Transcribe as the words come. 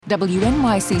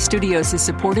WNYC Studios is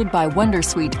supported by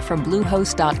Wondersuite from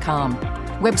Bluehost.com.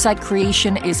 Website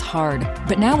creation is hard,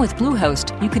 but now with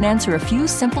Bluehost, you can answer a few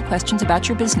simple questions about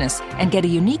your business and get a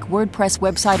unique WordPress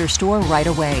website or store right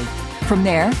away. From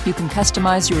there, you can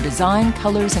customize your design,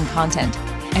 colors, and content.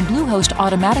 And Bluehost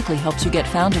automatically helps you get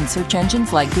found in search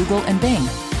engines like Google and Bing.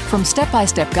 From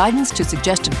step-by-step guidance to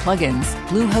suggested plugins,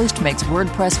 Bluehost makes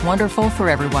WordPress wonderful for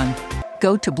everyone.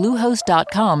 Go to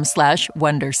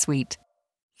bluehost.com/wondersuite.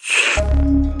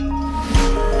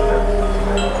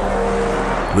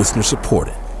 Listener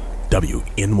supported.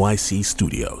 WNYC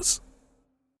Studios.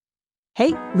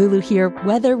 Hey, Lulu here.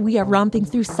 Whether we are romping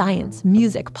through science,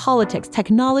 music, politics,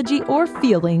 technology, or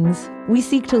feelings, we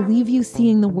seek to leave you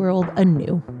seeing the world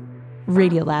anew.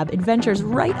 Radiolab adventures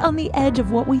right on the edge of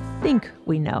what we think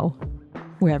we know.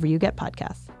 Wherever you get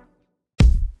podcasts.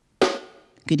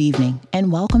 Good evening,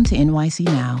 and welcome to NYC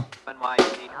Now.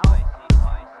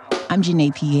 I'm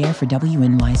Janae Pierre for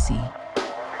WNYC.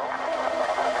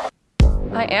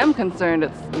 I am concerned.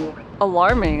 It's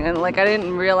alarming, and I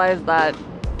didn't realize that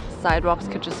sidewalks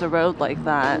could just erode like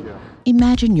that.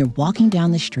 Imagine you're walking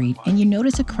down the street and you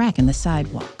notice a crack in the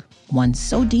sidewalk. One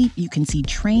so deep you can see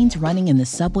trains running in the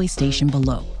subway station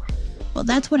below. Well,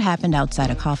 that's what happened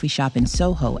outside a coffee shop in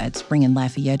SoHo at Spring and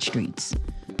Lafayette Streets.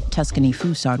 Tuscany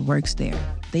Foussard works there.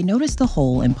 They noticed the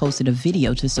hole and posted a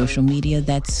video to social media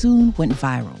that soon went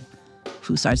viral.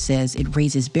 Foussard says it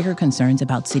raises bigger concerns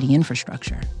about city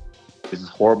infrastructure. This is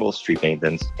horrible street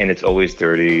maintenance, and it's always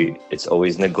dirty. It's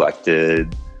always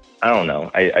neglected. I don't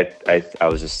know. It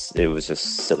was just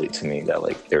silly to me that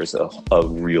there's a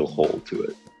real hole to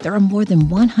it. There are more than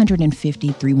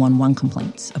 150 311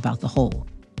 complaints about the hole.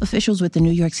 Officials with the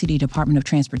New York City Department of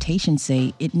Transportation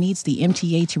say it needs the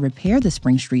MTA to repair the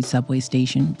Spring Street subway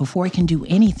station before it can do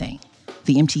anything.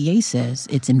 The MTA says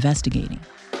it's investigating.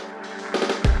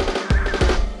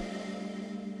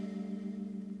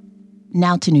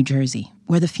 Now to New Jersey,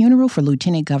 where the funeral for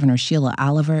Lieutenant Governor Sheila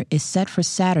Oliver is set for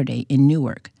Saturday in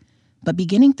Newark. But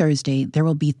beginning Thursday, there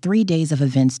will be 3 days of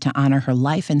events to honor her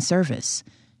life and service.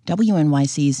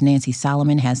 WNYC's Nancy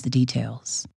Solomon has the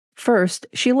details. First,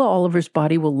 Sheila Oliver's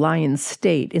body will lie in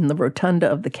state in the rotunda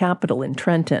of the Capitol in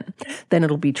Trenton. Then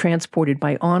it'll be transported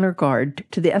by honor guard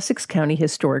to the Essex County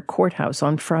Historic Courthouse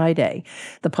on Friday.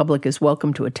 The public is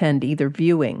welcome to attend either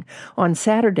viewing. On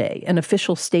Saturday, an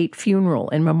official state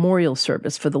funeral and memorial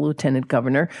service for the Lieutenant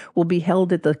Governor will be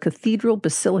held at the Cathedral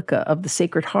Basilica of the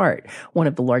Sacred Heart, one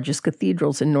of the largest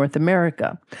cathedrals in North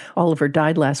America. Oliver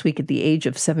died last week at the age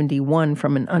of 71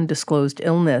 from an undisclosed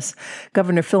illness.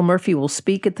 Governor Phil Murphy will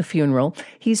speak at the funeral.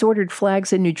 He's ordered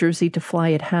flags in New Jersey to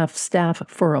fly at half staff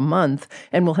for a month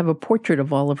and will have a portrait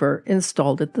of Oliver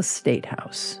installed at the State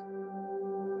House.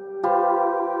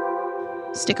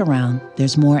 Stick around.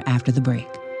 There's more after the break.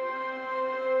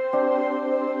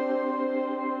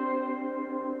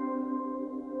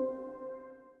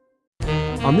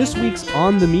 On this week's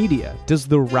On the Media, does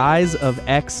the rise of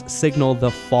X signal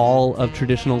the fall of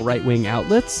traditional right-wing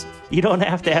outlets? You don't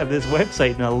have to have this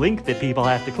website and a link that people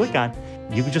have to click on.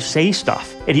 You can just say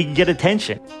stuff, and he can get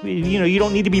attention. You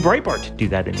don't need to be Breitbart to do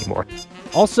that anymore.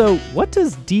 Also, what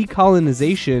does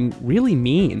decolonization really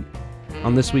mean?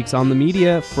 On this week's On the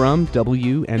Media from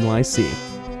WNYC.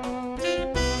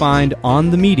 Find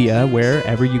On the Media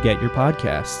wherever you get your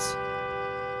podcasts.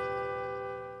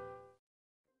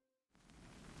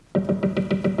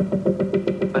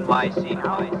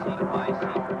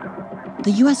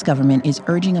 The U.S. government is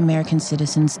urging American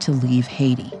citizens to leave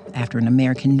Haiti after an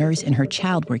American nurse and her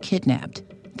child were kidnapped.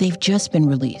 They've just been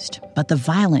released, but the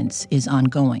violence is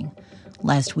ongoing.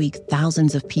 Last week,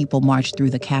 thousands of people marched through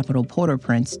the capital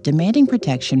Port-au-Prince demanding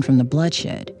protection from the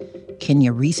bloodshed.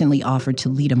 Kenya recently offered to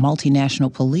lead a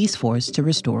multinational police force to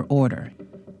restore order.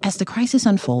 As the crisis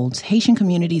unfolds, Haitian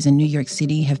communities in New York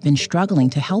City have been struggling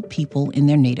to help people in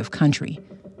their native country.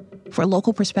 For a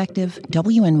local perspective,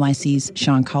 WNYC's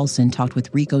Sean Carlson talked with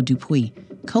Rico Dupuis,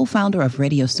 co-founder of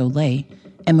Radio Soleil,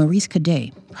 and Maurice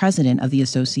Cadet, president of the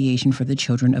Association for the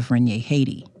Children of Renier,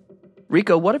 Haiti.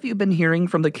 Rico, what have you been hearing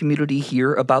from the community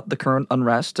here about the current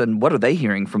unrest, and what are they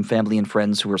hearing from family and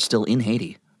friends who are still in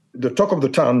Haiti? The talk of the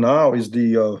town now is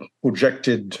the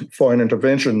projected foreign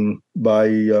intervention by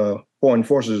foreign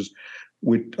forces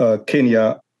with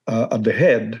Kenya at the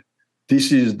head.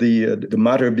 This is the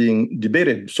matter being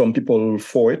debated. Some people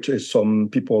for it, some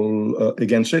people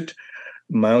against it.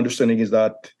 My understanding is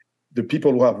that the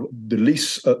people who have the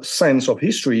least sense of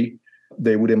history,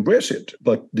 they would embrace it.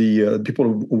 But the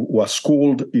people who are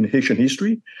schooled in Haitian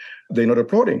history, they're not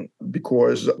applauding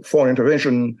because foreign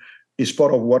intervention is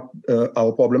part of what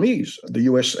our problem is. The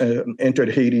U.S. entered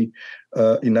Haiti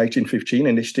in 1915,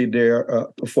 and they stayed there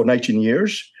for 19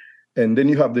 years. And then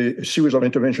you have the series of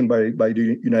intervention by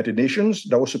the United Nations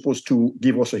that was supposed to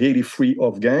give us a Haiti free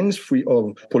of gangs, free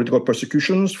of political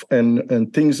persecutions,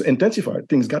 and things intensified.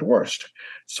 Things got worse.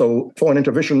 So foreign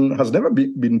intervention has never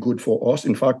been good for us.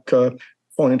 In fact,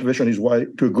 foreign intervention is why,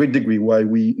 to a great degree, why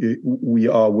we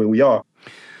are where we are.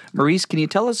 Maurice, can you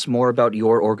tell us more about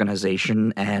your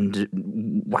organization and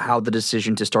how the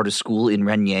decision to start a school in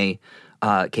Renier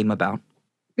came about?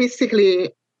 Basically,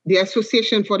 the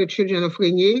Association for the Children of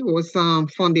Renier was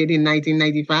founded in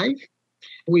 1995.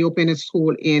 We opened a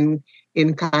school in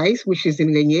Cais, which is in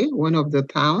Renier, one of the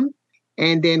towns.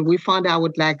 And then we found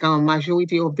out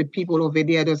majority of the people over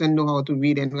there doesn't know how to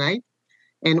read and write.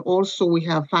 And also we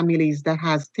have families that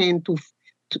has 10 to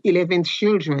 11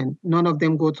 children. None of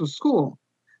them go to school.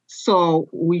 So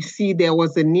we see there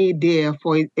was a need there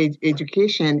for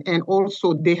education. And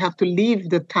also they have to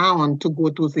leave the town to go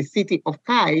to the city of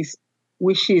Cais,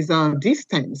 which is a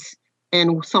distance.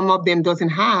 And some of them doesn't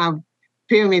have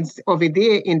parents over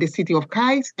there in the city of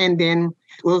Cais. And then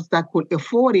those that could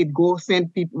afford it go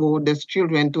send people, the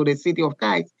children, to the city of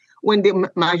Cais. When the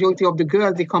majority of the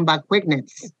girls, they come back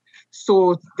pregnant.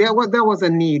 So there was a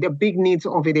big need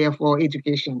over there for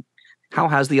education. How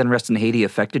has the unrest in Haiti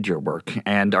affected your work?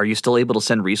 And are you still able to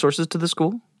send resources to the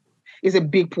school? It's a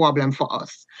big problem for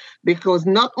us because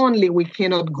not only we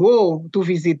cannot go to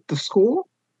visit the school,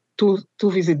 to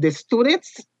visit the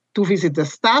students, to visit the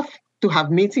staff, to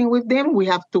have meeting with them. We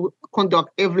have to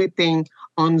conduct everything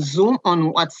on Zoom,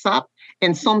 on WhatsApp,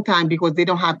 and sometimes because they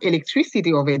don't have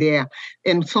electricity over there,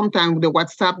 and sometimes the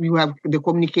WhatsApp, you have the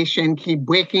communication keep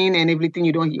breaking and everything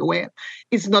you don't hear well.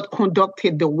 It's not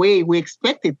conducted the way we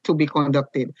expect it to be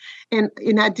conducted. And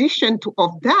in addition to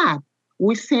of that,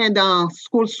 we send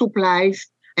school supplies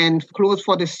and clothes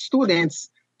for the students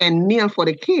and meal for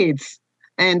the kids.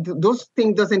 And those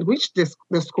things doesn't reach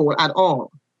the school at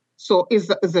all. So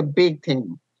it's a big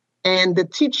thing. And the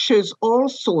teachers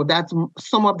also, that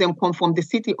some of them come from the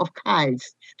city of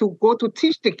Cais to go to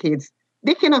teach the kids,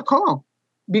 they cannot come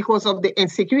because of the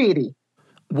insecurity.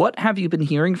 What have you been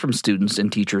hearing from students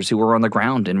and teachers who are on the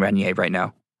ground in Renier right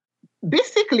now?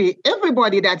 Basically,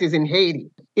 everybody that is in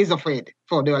Haiti is afraid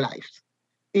for their lives.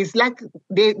 It's like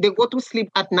they go to sleep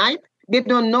at night. They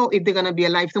don't know if they're going to be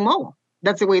alive tomorrow.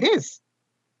 That's the way it is.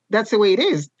 That's the way it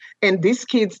is. And these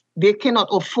kids, they cannot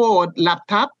afford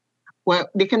laptop. Well,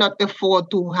 they cannot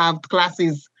afford to have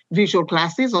classes, visual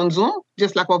classes on Zoom,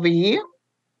 just like over here.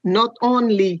 Not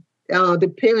only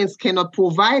the parents cannot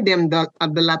provide them the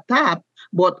laptop,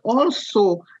 but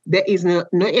also there is no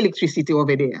electricity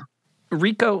over there.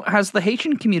 Rico, has the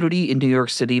Haitian community in New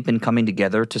York City been coming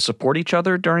together to support each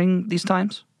other during these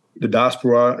times? The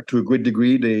diaspora, to a great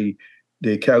degree,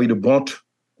 they carry the brunt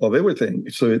of everything.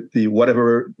 So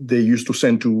whatever they used to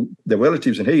send to their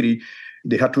relatives in Haiti,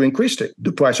 they had to increase it.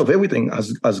 The price of everything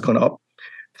has gone up.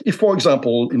 If, for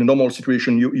example, in a normal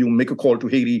situation, you make a call to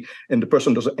Haiti and the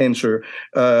person doesn't answer,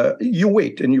 you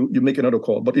wait and you make another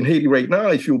call. But in Haiti right now,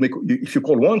 if you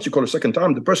call once, you call a second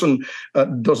time, the person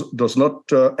does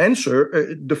not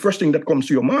answer. The first thing that comes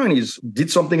to your mind is,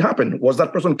 did something happen? Was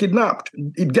that person kidnapped?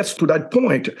 It gets to that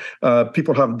point.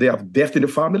 People have death in the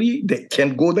family. They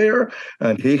can't go there.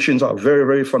 And Haitians are very,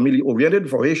 very family oriented.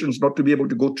 For Haitians not to be able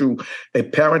to go to a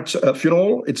parent's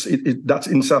funeral, that's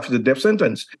in itself the death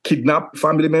sentence. Kidnap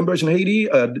family members in Haiti,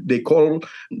 they call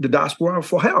the diaspora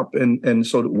for help. And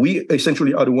so we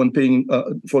essentially are the one paying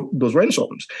for those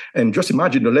ransoms. And just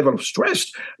imagine the level of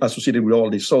stress associated with all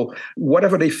this. So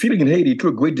whatever they're feeling in Haiti, to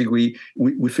a great degree,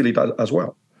 we feel it as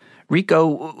well.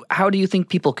 Rico, how do you think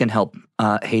people can help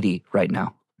Haiti right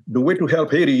now? The way to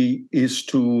help Haiti is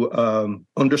to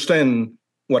understand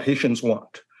what Haitians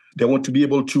want. They want to be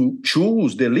able to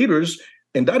choose their leaders.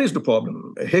 And that is the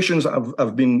problem. Haitians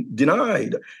have been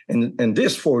denied, and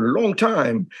this for a long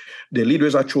time. The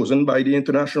leaders are chosen by the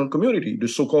international community, the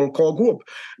so-called core group.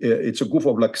 It's a group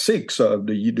of like 6,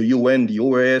 the UN, the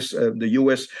OAS, the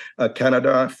US,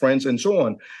 Canada, France, and so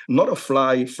on. Not a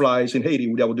flies in Haiti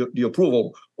without the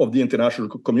approval of the international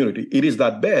community. It is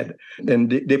that bad. And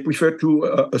they prefer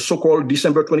to a so-called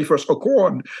December 21st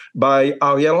Accord by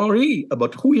Ariel Henry.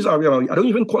 But who is Ariel Henry? I don't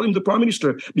even call him the prime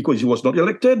minister because he was not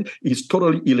elected. He's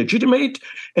totally illegitimate.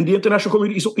 And the international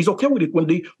community is okay with it when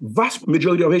the vast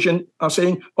majority of Haitians are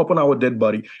saying, upon our dead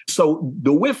body. So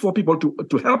the way for people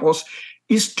to help us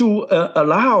is to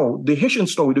allow the Haitian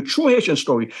story, the true Haitian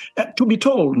story, to be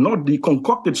told, not the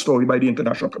concocted story by the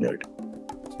international community.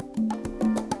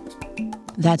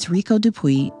 That's Rico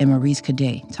Dupuy and Maurice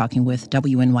Cadet talking with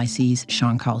WNYC's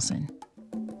Sean Carlson.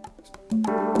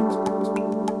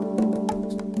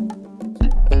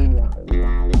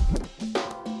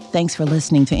 Thanks for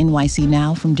listening to NYC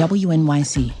Now from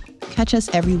WNYC. Catch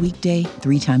us every weekday,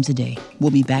 3 times a day.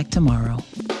 We'll be back tomorrow.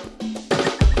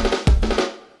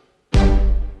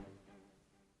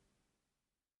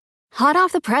 Hot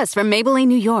off the press from Maybelline,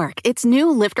 New York, it's new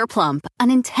Lifter Plump,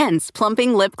 an intense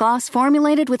plumping lip gloss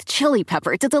formulated with chili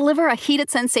pepper to deliver a heated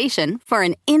sensation for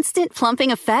an instant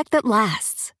plumping effect that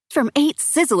lasts. From 8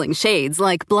 sizzling shades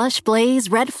like Blush Blaze,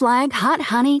 Red Flag, Hot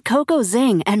Honey, Cocoa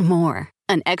Zing, and more.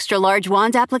 An extra-large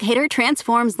wand applicator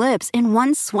transforms lips in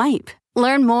one swipe.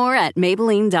 Learn more at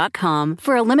Maybelline.com.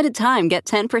 For a limited time, get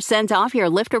 10% off your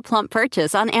Lifter Plump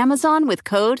purchase on Amazon with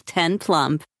code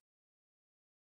 10PLUMP.